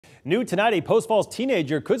New tonight, a Post Falls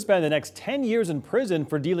teenager could spend the next 10 years in prison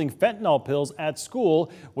for dealing fentanyl pills at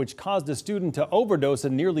school, which caused a student to overdose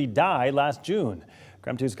and nearly die last June.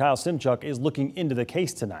 KREM 2's Kyle Simchuk is looking into the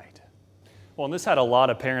case tonight. Well, and this had a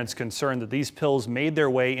lot of parents concerned that these pills made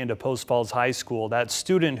their way into Post Falls High School. That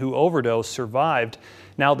student who overdosed survived.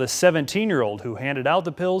 Now the 17-year-old who handed out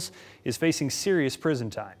the pills is facing serious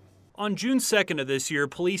prison time. On June 2nd of this year,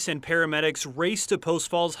 police and paramedics raced to Post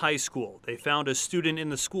Falls High School. They found a student in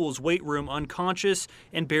the school's weight room unconscious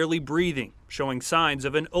and barely breathing, showing signs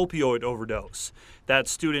of an opioid overdose. That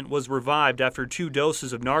student was revived after 2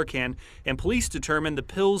 doses of Narcan, and police determined the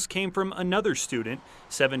pills came from another student,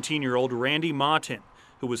 17-year-old Randy Martin,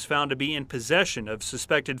 who was found to be in possession of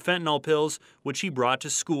suspected fentanyl pills, which he brought to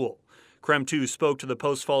school. KREM 2 spoke to the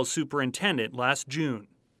Post Falls superintendent last June.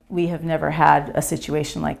 We have never had a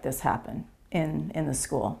situation like this happen in the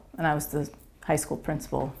school. And I was the high school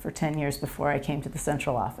principal for 10 years before I came to the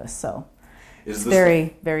central office, so it's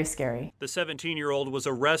very, very scary. The 17-year-old was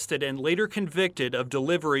arrested and later convicted of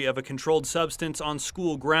delivery of a controlled substance on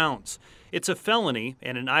school grounds. It's a felony,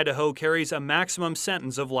 and in Idaho carries a maximum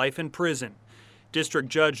sentence of life in prison. District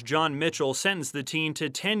Judge John Mitchell sentenced the teen to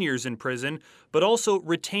 10 years in prison, but also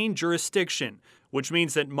retained jurisdiction, which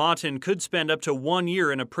means that Martin could spend up to 1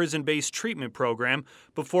 year in a prison-based treatment program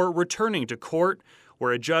before returning to court,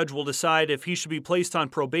 where a judge will decide if he should be placed on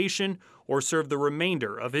probation or serve the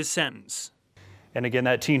remainder of his sentence. And again,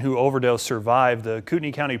 that teen who overdosed survived. The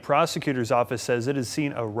Kootenai County Prosecutor's Office says it has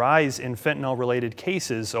seen a rise in fentanyl-related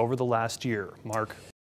cases over the last year. Mark.